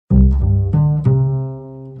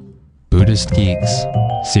Buddhist Geeks.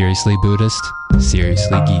 Seriously Buddhist,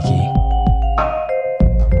 seriously geeky.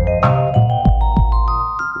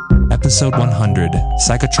 Episode 100,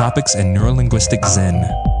 Psychotropics and NeuroLinguistic Zen.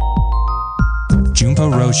 Junpo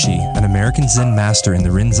Roshi, an American Zen master in the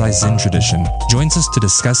Rinzai Zen tradition, joins us to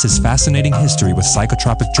discuss his fascinating history with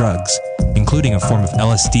psychotropic drugs, including a form of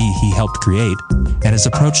LSD he helped create, and his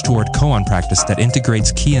approach toward koan practice that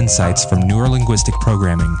integrates key insights from neurolinguistic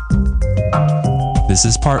programming. This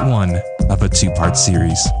is part 1 of a 2-part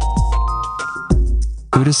series.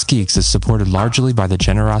 Buddhist Geeks is supported largely by the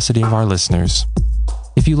generosity of our listeners.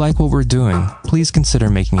 If you like what we're doing, please consider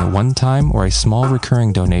making a one-time or a small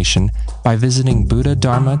recurring donation by visiting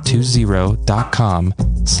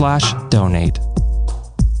buddhadharma20.com/donate.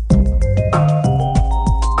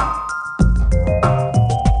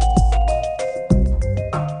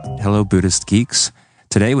 Hello, Buddhist Geeks.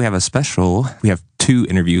 Today we have we have 2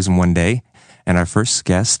 interviews in one day, and our first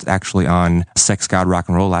guest actually on Sex, God, Rock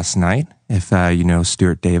and Roll last night. If you know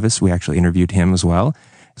Stuart Davis, we actually interviewed him as well.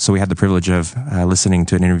 So we had the privilege of listening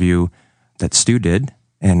to an interview that Stu did,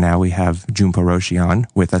 and now we have Junpo Roshi on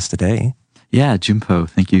with us today. Yeah, Junpo,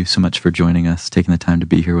 thank you so much for joining us, taking the time to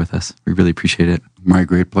be here with us. We really appreciate it. My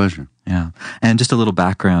great pleasure. Yeah. And just a little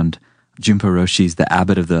background, Junpo Roshi is the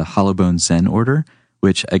abbot of the Hollowbone Zen order,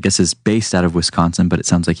 which I guess is based out of Wisconsin, but it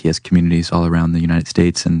sounds like he has communities all around the United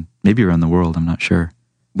States and maybe around the world, I'm not sure.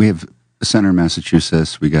 We have a center in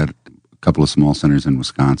Massachusetts. We got a couple of small centers in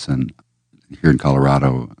Wisconsin. Here in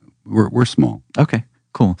Colorado, we're small. Okay,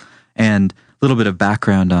 cool. And a little bit of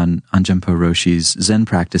background on Junpo Roshi's Zen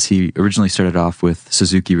practice. He originally started off with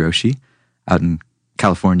Suzuki Roshi out in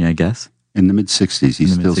California, I guess. In the mid-'60s, he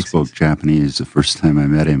still spoke Japanese. The first time I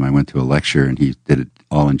met him, I went to a lecture, and he did it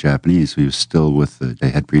all in Japanese. He was still with the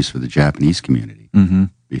head priest for the Japanese community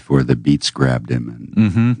before the Beats grabbed him.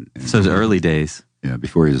 And so it was early days. Yeah,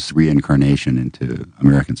 before his reincarnation into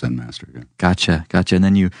American Zen master. Yeah. Gotcha. And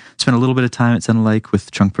then you spent a little bit of time, it sounded like,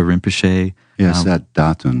 with Trungpa Rinpoche. Yeah, I sat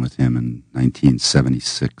Datun with him in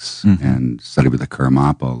 1976 and studied with the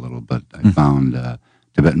Karmapa a little, but I found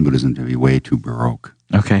Tibetan Buddhism to be way too Baroque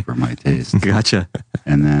for my taste. Gotcha.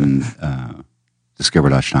 And then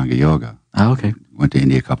discovered Ashtanga Yoga. Oh, okay. Went to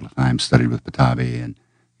India a couple of times, studied with Patabi, and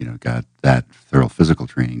got that thorough physical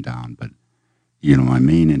training down, but my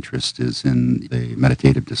main interest is in the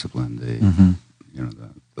meditative discipline,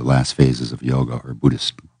 the last phases of yoga or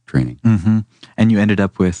Buddhist training. And you ended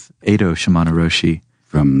up with Edo Shimano Roshi.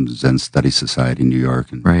 From Zen Study Society in New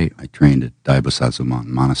York, and I trained at Daibosazu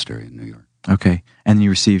Mountain Monastery in New York. Okay, and you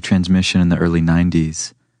received transmission in the early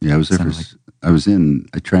 90s. Yeah, I was there I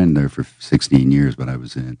trained there for 16 years, but I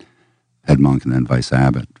was in head monk and then vice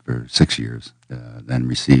abbot for 6 years, then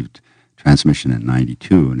received transmission in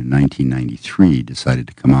 92, and in 1993 decided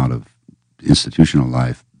to come out of institutional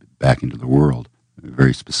life back into the world for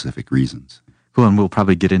very specific reasons. Cool, and we'll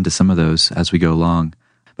probably get into some of those as we go along.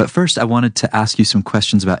 But first, I wanted to ask you some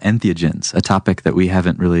questions about entheogens, a topic that we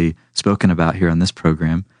haven't really spoken about here on this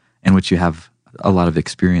program, and which you have a lot of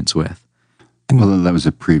experience with. Well, that was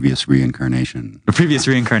a previous reincarnation. A previous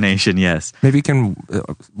reincarnation, yes. Maybe can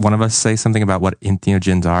one of us say something about what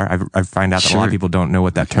entheogens are? I find out that a lot of people don't know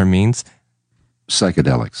what that term means.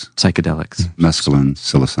 Psychedelics. Mescaline,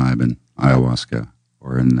 psilocybin, ayahuasca,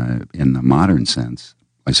 or in the modern sense,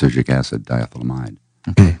 lysergic acid diethylamide.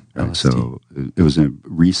 Okay. Right? So it was a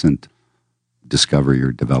recent discovery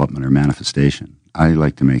or development or manifestation. I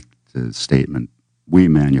like to make the statement, I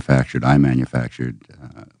manufactured,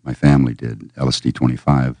 my family did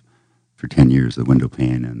LSD-25 for 10 years, the window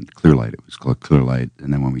pane and clear light. It was called clear light.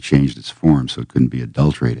 And then when we changed its form so it couldn't be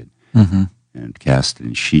adulterated and cast it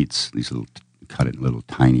in sheets, cut it in little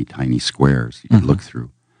tiny squares you could look through.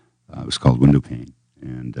 It was called window pane.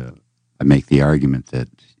 And I make the argument that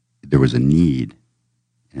there was a need,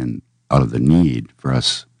 and out of the need for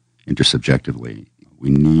us intersubjectively, we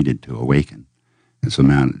needed to awaken. And so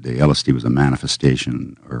the LSD was a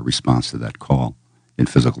manifestation or a response to that call in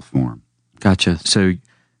physical form. Gotcha. So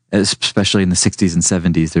especially in the 60s and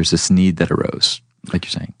 70s, there's this need that arose, like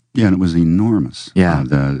you're saying. Yeah, and it was enormous. Yeah.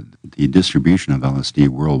 The distribution of LSD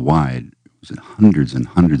worldwide was in hundreds and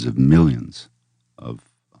hundreds of millions of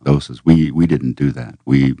doses. We didn't do that.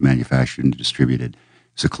 We manufactured and distributed.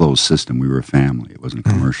 It's a closed system. We were a family. It wasn't a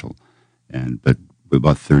commercial. But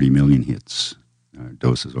about 30 million hits.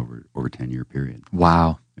 Doses over a 10-year period.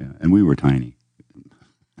 Wow. Yeah, and we were tiny.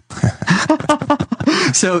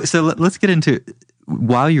 So let's get into,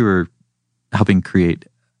 while you were helping create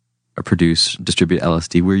or produce, distribute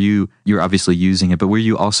LSD, you were obviously using it, but were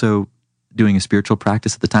you also doing a spiritual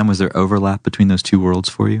practice at the time? Was there overlap between those two worlds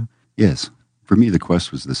for you? Yes. For me, the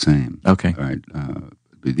quest was the same. Okay. All right.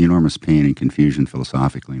 The enormous pain and confusion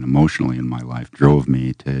philosophically and emotionally in my life drove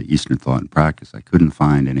me to Eastern thought and practice. I couldn't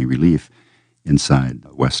find any relief inside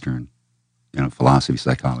Western, philosophy,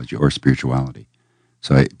 psychology, or spirituality.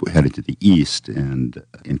 So I headed to the East and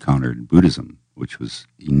encountered Buddhism, which was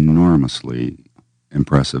enormously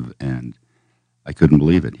impressive, and I couldn't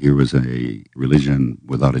believe it. Here was a religion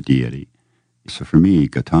without a deity. So for me,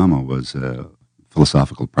 Gautama was a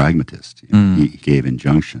philosophical pragmatist. He gave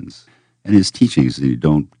injunctions. And his teachings, you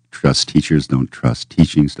don't trust teachers, don't trust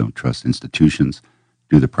teachings, don't trust institutions.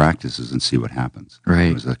 Do the practices and see what happens.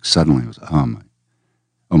 Right. It was like suddenly it was,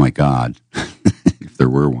 oh my God, if there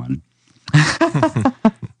were one.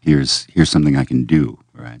 Here's something I can do,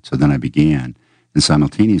 right? So then I began, and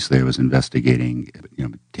simultaneously I was investigating,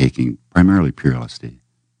 taking primarily pure LSD,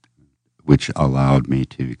 which allowed me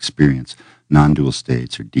to experience non-dual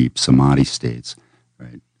states or deep samadhi states,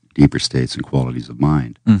 right? Deeper states and qualities of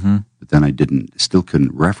mind. Mm-hmm. But then I still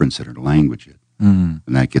couldn't reference it or language it. And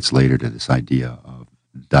that gets later to this idea of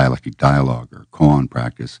dialectic dialogue or koan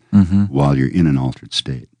practice while you're in an altered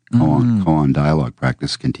state. Koan dialogue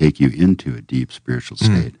practice can take you into a deep spiritual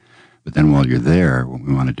state. But then while you're there, what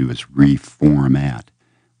we want to do is reformat.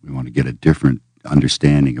 We want to get a different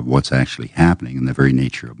understanding of what's actually happening in the very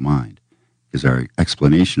nature of mind. Because our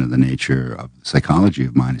explanation of the nature of the psychology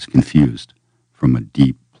of mind is confused from a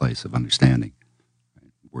deep place of understanding.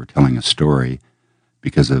 We're telling a story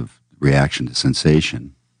because of reaction to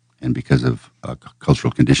sensation and because of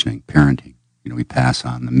cultural conditioning, parenting. We pass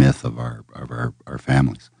on the myth of our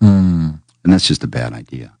families. And that's just a bad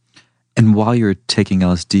idea. And while you were taking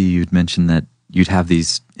LSD, you'd mentioned that you'd have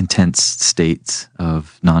these intense states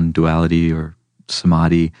of non-duality or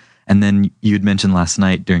samadhi. And then you'd mentioned last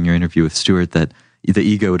night during your interview with Stuart that the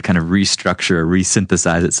ego would kind of restructure or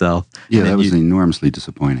resynthesize itself. Yeah, that was enormously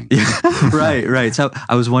disappointing. Right. So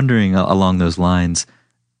I was wondering along those lines,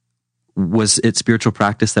 was it spiritual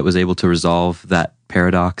practice that was able to resolve that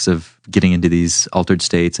paradox of getting into these altered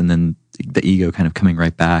states and then the ego kind of coming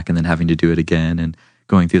right back and then having to do it again and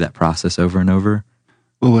going through that process over and over?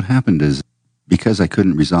 Well, what happened is because I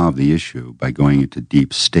couldn't resolve the issue by going into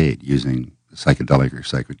deep state using psychedelic or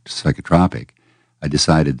psychotropic, I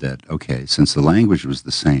decided that, okay, since the language was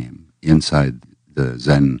the same inside the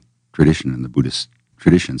Zen tradition and the Buddhist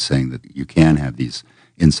tradition saying that you can have these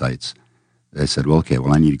insights, I said,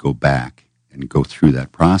 I need to go back and go through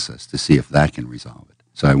that process to see if that can resolve it.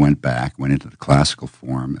 So I went into the classical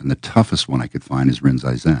form, and the toughest one I could find is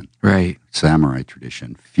Rinzai Zen. Right. Samurai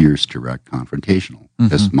tradition, fierce, direct, confrontational.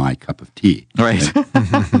 That's my cup of tea. Right.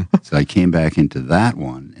 So I came back into that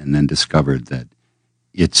one and then discovered that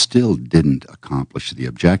it still didn't accomplish the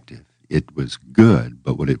objective. It was good,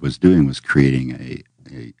 but what it was doing was creating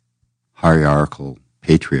a hierarchical,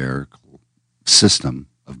 patriarchal system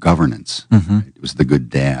of governance. Right? It was the good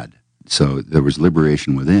dad. So there was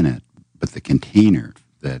liberation within it, but the container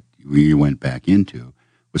that we went back into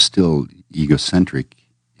was still egocentric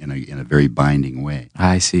in a very binding way.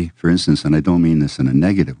 I see. For instance, and I don't mean this in a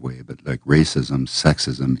negative way, but like racism,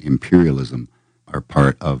 sexism, imperialism are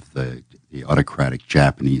part of the autocratic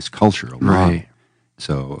Japanese culture. Right.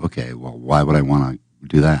 So, why would I want to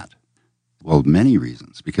do that? Well, many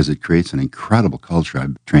reasons, because it creates an incredible culture.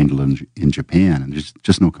 I've trained to live in Japan, and there's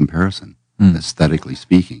just no comparison. Aesthetically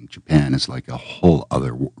speaking, Japan is like a whole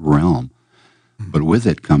other realm. But with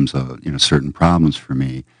it comes certain problems for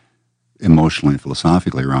me, emotionally and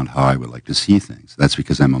philosophically, around how I would like to see things. That's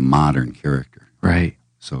because I'm a modern character. Right.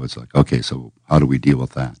 So it's like, okay, so how do we deal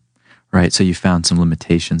with that? Right. So you found some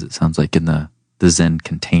limitations, it sounds like, in the Zen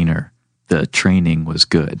container. The training was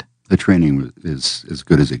good. The training is as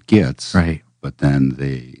good as it gets. Right. But then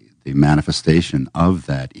the manifestation of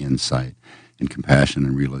that insight and compassion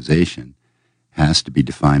and realization has to be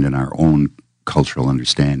defined in our own cultural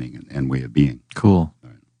understanding and way of being. Cool.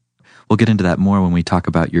 Right. We'll get into that more when we talk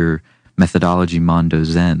about your methodology, Mondo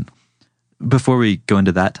Zen. Before we go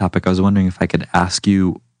into that topic, I was wondering if I could ask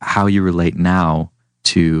you how you relate now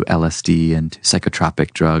to LSD and to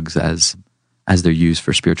psychotropic drugs as they're used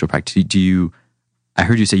for spiritual practice. I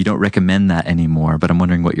heard you say you don't recommend that anymore, but I'm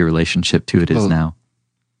wondering what your relationship to it is now.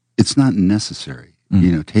 It's not necessary.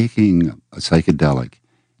 Taking a psychedelic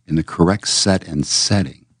in the correct set and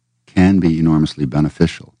setting can be enormously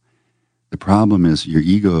beneficial. The problem is your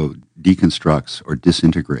ego deconstructs or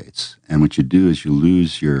disintegrates, and what you do is you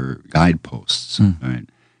lose your guideposts. Right?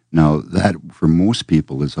 Now, that for most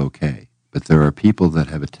people is okay, but there are people that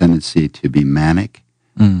have a tendency to be manic,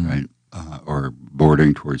 right, or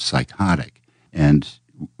bordering towards psychotic, and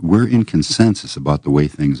we're in consensus about the way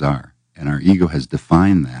things are, and our ego has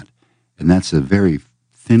defined that, and that's a very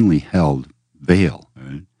thinly held veil,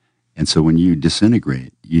 right? And so when you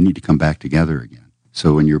disintegrate, you need to come back together again.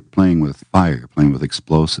 So when you're playing with fire, you're playing with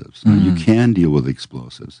explosives. Now, you can deal with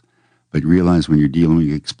explosives, but realize when you're dealing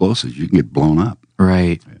with explosives, you can get blown up.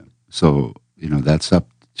 Right. So, that's up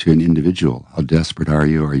to an individual. How desperate are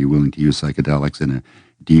you? Are you willing to use psychedelics in a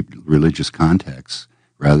deep religious context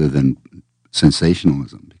rather than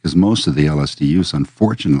sensationalism? Because most of the LSD use,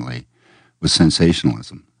 unfortunately, was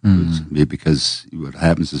sensationalism. Because what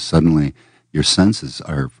happens is suddenly your senses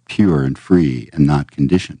are pure and free and not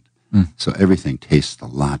conditioned. So everything tastes a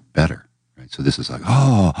lot better. Right? So this is like,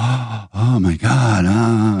 oh my God,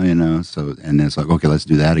 So, and it's like, okay, let's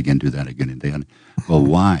do that again. And then, well,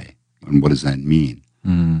 why? And what does that mean?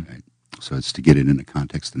 Right? So it's to get it in a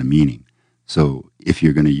context and a meaning. So if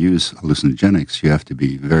you're going to use hallucinogenics, you have to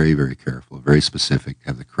be very, very careful, very specific,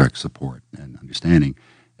 have the correct support and understanding,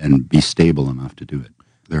 and be stable enough to do it.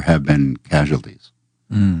 There have been casualties.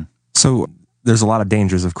 So there's a lot of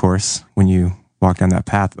dangers, of course, when you walk down that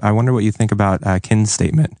path. I wonder what you think about Kin's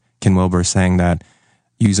statement, Kin Wilber, saying that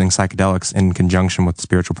using psychedelics in conjunction with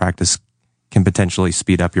spiritual practice can potentially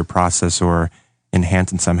speed up your process or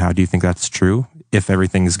enhance it somehow. Do you think that's true? If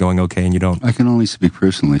everything is going okay and you don't... I can only speak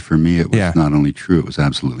personally. For me, it was not only true, it was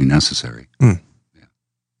absolutely necessary. Yeah.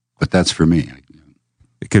 But that's for me.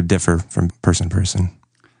 It could differ from person to person.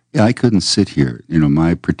 Yeah, I couldn't sit here.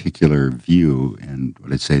 My particular view and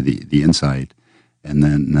what I'd say the insight and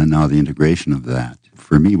then now the integration of that,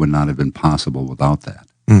 for me, would not have been possible without that.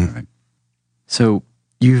 Right? So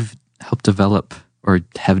you've helped develop or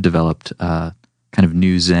have developed kind of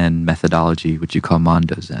new Zen methodology, which you call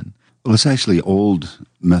Mondo Zen. Well, it's actually old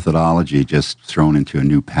methodology just thrown into a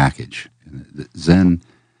new package. Zen,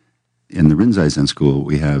 in the Rinzai Zen school, what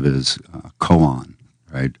we have is koan,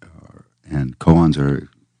 right? And koans are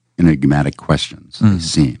enigmatic questions. They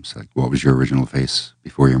seem like, what was your original face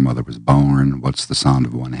before your mother was born? What's the sound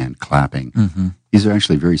of one hand clapping? These are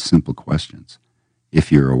actually very simple questions.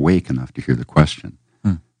 If you're awake enough to hear the question,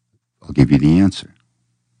 I'll give you the answer.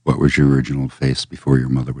 What was your original face before your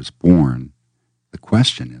mother was born? The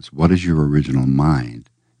question is, what is your original mind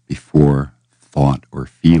before thought or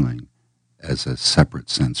feeling as a separate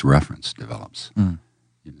sense reference develops?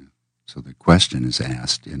 So the question is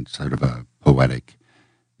asked in sort of a poetic,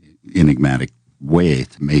 enigmatic way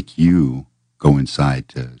to make you go inside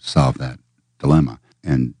to solve that dilemma.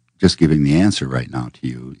 And just giving the answer right now to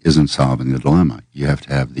you isn't solving the dilemma. You have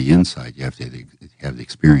to have the insight. You have to have the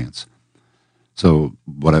experience. So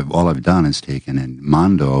all I've done is taken, and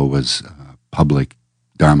Mondo was public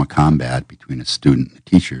Dharma combat between a student and a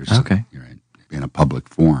teacher, okay, right, in a public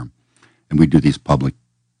forum. And we do these public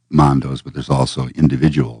Mondos, but there's also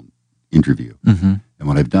individual interview. And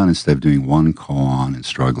what I've done, instead of doing one koan and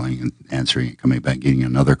struggling and answering it, coming back, getting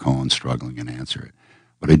another koan, struggling and answer it,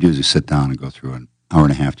 what I do is I sit down and go through an hour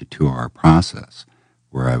and a half to 2 hour process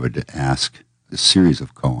where I would ask a series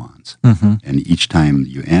of koans. And each time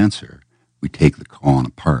you answer, we take the koan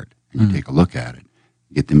apart and you take a look at it,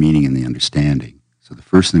 get the meaning and the understanding. So the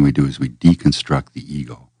first thing we do is we deconstruct the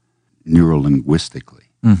ego neurolinguistically.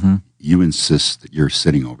 You insist that you're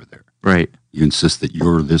sitting over there. Right. You insist that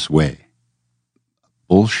you're this way.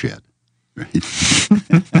 Bullshit. Right?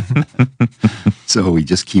 So we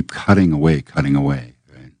just keep cutting away.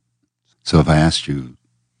 Right? So if I asked you,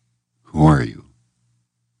 who are you?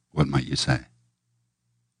 What might you say?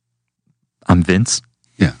 I'm Vince.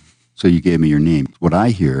 Yeah. So you gave me your name. What I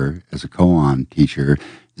hear as a koan teacher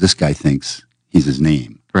is this guy thinks he's his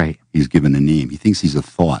name. Right. He's given a name. He thinks he's a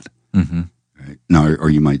thought. Right? Now, or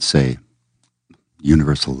you might say,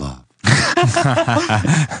 universal love.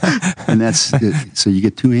 And that's it. So you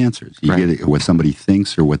get 2 answers. You get what somebody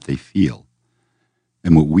thinks or what they feel.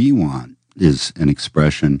 And what we want is an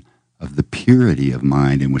expression of the purity of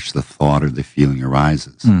mind in which the thought or the feeling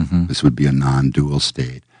arises. This would be a non-dual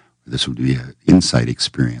state. This would be an insight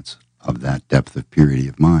experience of that depth of purity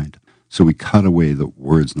of mind. So we cut away the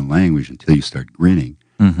words and the language until you start grinning.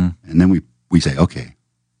 And then we say, okay,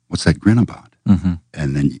 what's that grin about?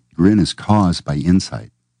 And then grin is caused by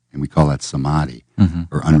insight. And we call that samadhi,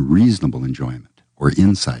 or unreasonable enjoyment, or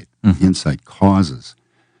insight. Insight causes.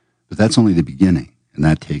 But that's only the beginning. And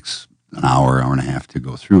that takes an hour and a half to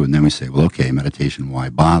go through. And then we say, well, okay, meditation, why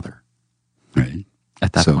bother? Right?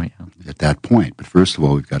 At that point. At that point. But first of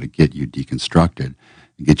all, we've got to get you deconstructed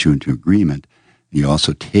and get you into agreement. You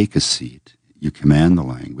also take a seat. You command the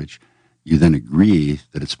language. You then agree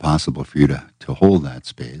that it's possible for you to hold that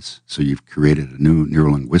space. So you've created a new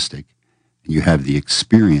neurolinguistic, and you have the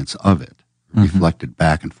experience of it reflected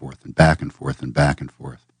back and forth and back and forth and back and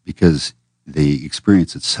forth, because the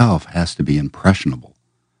experience itself has to be impressionable.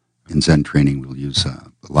 In Zen training, we'll use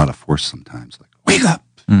a lot of force sometimes, like, wake up!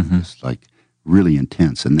 just like really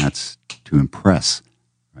intense, and that's to impress,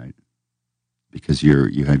 right? Because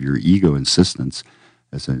you have your ego insistence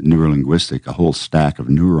as a neurolinguistic, a whole stack of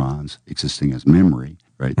neurons existing as memory,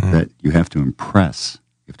 right? That you have to impress.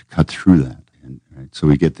 You have to cut through that. And, right? So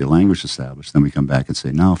we get the language established, then we come back and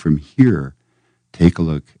say, now from here, take a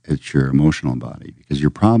look at your emotional body, because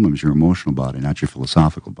your problem is your emotional body, not your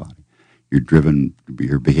philosophical body. You're driven,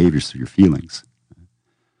 your behaviors through your feelings.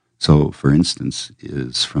 So, for instance,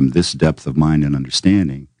 is from this depth of mind and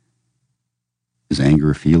understanding, is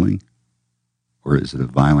anger a feeling, or is it a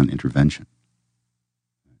violent intervention?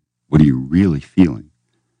 What are you really feeling?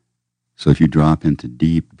 So if you drop into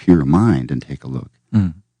deep, pure mind and take a look,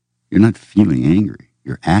 you're not feeling angry.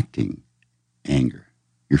 You're acting anger.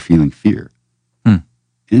 You're feeling fear.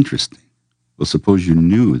 Interesting. Well, suppose you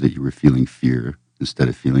knew that you were feeling fear instead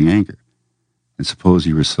of feeling anger. And suppose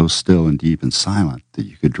you were so still and deep and silent that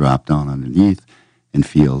you could drop down underneath and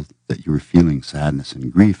feel that you were feeling sadness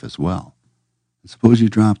and grief as well. And suppose you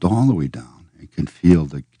dropped all the way down and could feel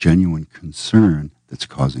the genuine concern that's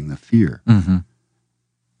causing the fear.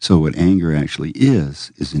 So what anger actually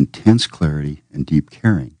is intense clarity and deep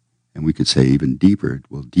caring. And we could say even deeper,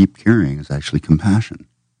 well, deep caring is actually compassion.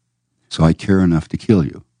 So I care enough to kill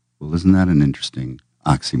you. Well, isn't that an interesting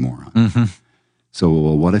oxymoron? So,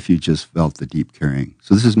 well, what if you just felt the deep caring?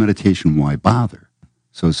 So this is meditation, why bother?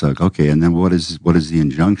 So it's like, okay, and then what is the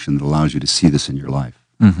injunction that allows you to see this in your life?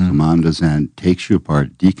 So Manda Zen takes you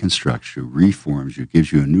apart, deconstructs you, reforms you,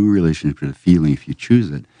 gives you a new relationship to the feeling if you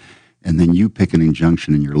choose it, and then you pick an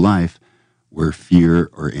injunction in your life where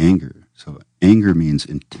fear or anger. So anger means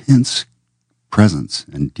intense presence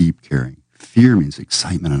and deep caring. Fear means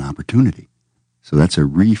excitement and opportunity. So that's a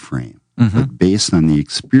reframe, but based on the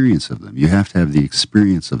experience of them. You have to have the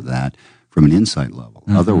experience of that from an insight level.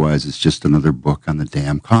 Otherwise, it's just another book on the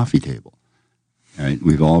damn coffee table. Right?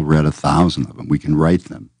 We've all read 1,000 of them. We can write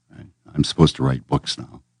them. Right? I'm supposed to write books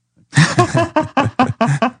now.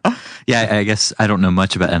 Yeah, I guess I don't know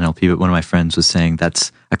much about NLP, but one of my friends was saying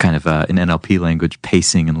that's a kind of, in NLP language,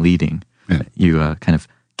 pacing and leading. Yeah. You kind of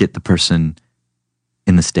get the person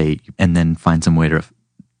in the state and then find some way to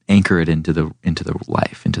anchor it into the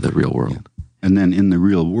life, into the real world. Yeah. And then in the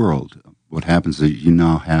real world, what happens is you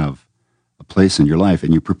now have a place in your life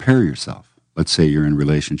and you prepare yourself. Let's say you're in a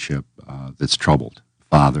relationship that's troubled,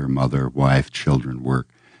 father, mother, wife, children, work,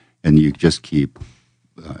 and you just keep,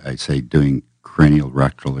 I say, doing cranial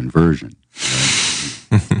rectal inversion.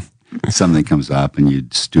 Right? Something comes up and you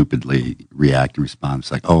stupidly react and respond.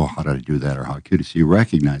 It's like, oh, how did I do that? Or how cute. So you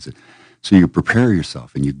recognize it. So you prepare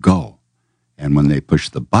yourself and you go. And when they push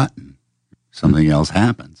the button, something else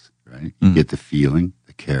happens, right? You get the feeling,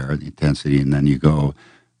 the care, the intensity, and then you go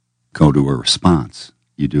to a response.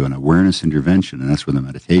 You do an awareness intervention, and that's where the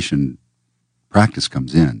meditation practice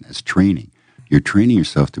comes in as training. You're training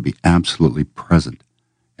yourself to be absolutely present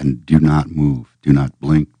and do not move, do not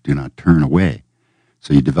blink, do not turn away.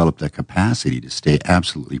 So you develop that capacity to stay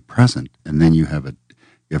absolutely present, and then you have a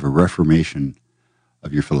reformation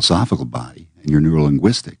of your philosophical body and your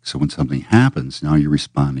neurolinguistic. So when something happens, now you're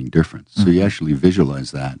responding different. So you actually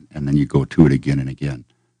visualize that, and then you go to it again and again.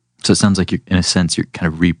 So it sounds like in a sense, you're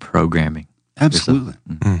kind of reprogramming. Absolutely.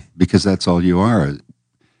 Because that's all you are.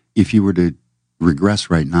 If you were to regress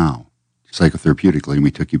right now, psychotherapeutically, and we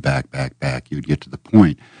took you back, you would get to the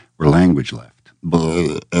point where language left.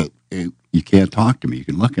 You can't talk to me. You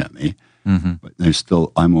can look at me, but there's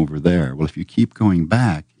still, I'm over there. Well, if you keep going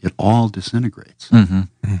back, it all disintegrates. And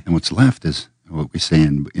what's left is what we say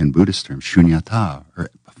in Buddhist terms, shunyata, or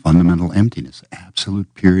fundamental emptiness,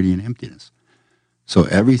 absolute purity and emptiness. So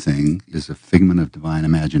everything is a figment of divine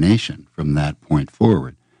imagination from that point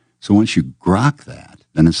forward. So once you grok that,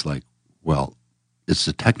 then it's like, well, it's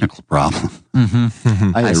a technical problem.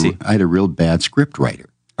 I had a real bad script writer.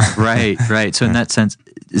 Right. So in that sense,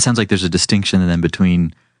 it sounds like there's a distinction then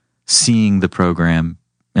between seeing the program,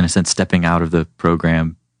 in a sense, stepping out of the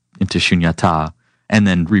program into shunyata, and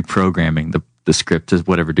then reprogramming the script to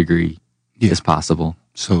whatever degree is possible.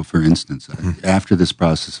 So, for instance, after this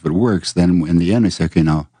process, if it works, then in the end, I say, okay,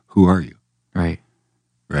 now, who are you? Right.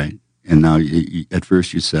 And now, at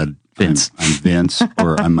first you said, Vince. I'm Vince,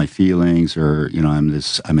 or I'm my feelings, or,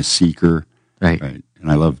 I'm a seeker. Right.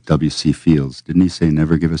 And I love W.C. Fields. Didn't he say,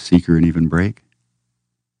 never give a seeker an even break?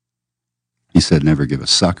 He said, never give a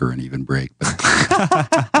sucker an even break.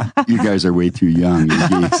 But you guys are way too young, you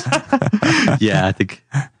geeks. Yeah, I think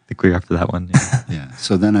we're up for that one. Yeah.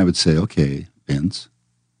 So then I would say, okay, Vince,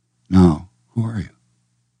 now, who are you?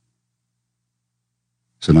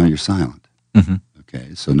 So now you're silent.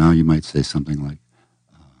 Okay, so now you might say something like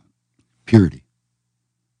purity.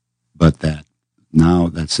 But that Now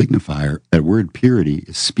that signifier, that word purity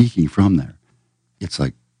is speaking from there. It's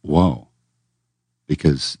like, whoa,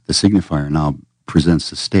 because the signifier now presents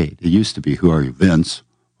the state. It used to be, who are you, Vince?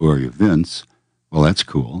 Who are you, Vince? Well, that's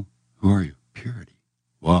cool. Who are you? Purity.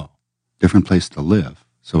 Whoa. Different place to live.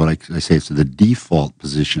 So what I say, so the default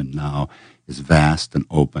position now is vast and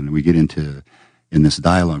open. We get into, in this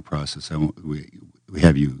dialogue process, we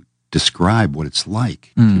have you describe what it's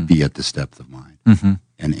like to be at this depth of mind. Mm-hmm.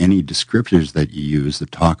 And any descriptors that you use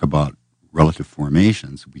that talk about relative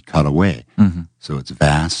formations, we cut away. Mm-hmm. So it's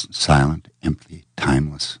vast, silent, empty,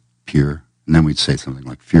 timeless, pure. And then we'd say something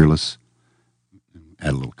like fearless,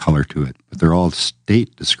 add a little color to it. But they're all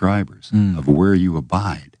state describers of where you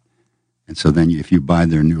abide. And so then if you abide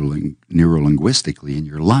there neurolinguistically in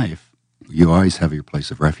your life, you always have your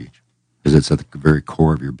place of refuge because it's at the very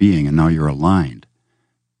core of your being, and now you're aligned.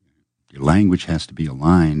 Your language has to be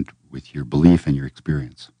aligned with your belief and your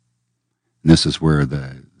experience. And this is where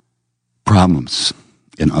the problems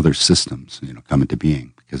in other systems, come into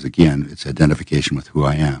being. Because again, it's identification with who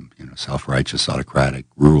I am, self-righteous, autocratic,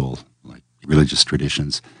 rule, like religious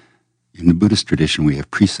traditions. In the Buddhist tradition, we have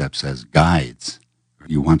precepts as guides.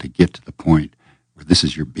 You want to get to the point where this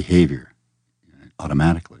is your behavior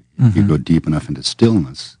automatically. If you go deep enough into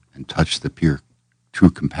stillness and touch the pure,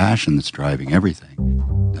 true compassion that's driving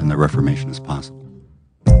everything, then the reformation is possible.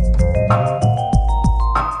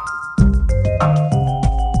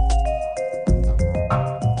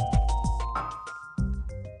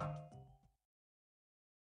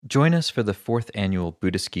 Join us for the 4th Annual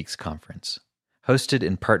Buddhist Geeks Conference, hosted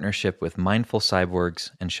in partnership with Mindful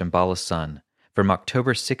Cyborgs and Shambhala Sun from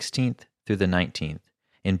October 16th through the 19th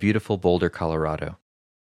in beautiful Boulder, Colorado.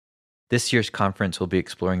 This year's conference will be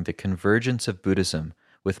exploring the convergence of Buddhism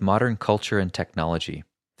with modern culture and technology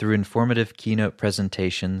through informative keynote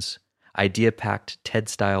presentations, idea-packed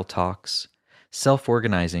TED-style talks,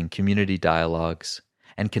 self-organizing community dialogues,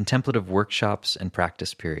 and contemplative workshops and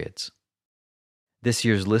practice periods. This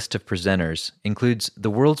year's list of presenters includes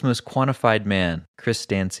the world's most quantified man, Chris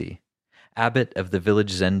Dancy, abbot of the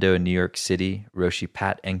Village Zendo in New York City, Roshi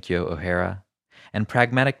Pat Enkyo O'Hara, and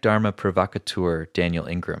pragmatic Dharma provocateur Daniel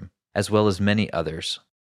Ingram, as well as many others.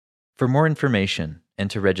 For more information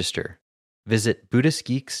and to register, visit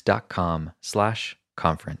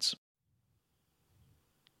buddhistgeeks.com/conference.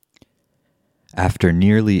 After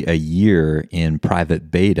nearly a year in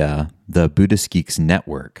private beta, the Buddhist Geeks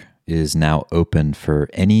Network is now open for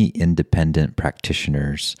any independent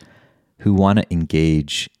practitioners who want to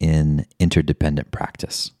engage in interdependent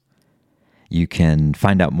practice. You can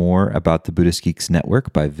find out more about the Buddhist Geeks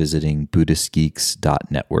Network by visiting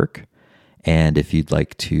buddhistgeeks.network. And if you'd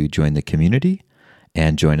like to join the community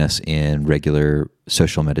and join us in regular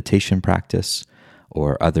social meditation practice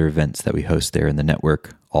or other events that we host there in the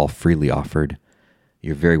network, all freely offered,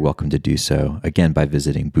 you're very welcome to do so, again, by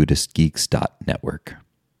visiting buddhistgeeks.network.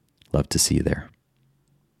 Love to see you there.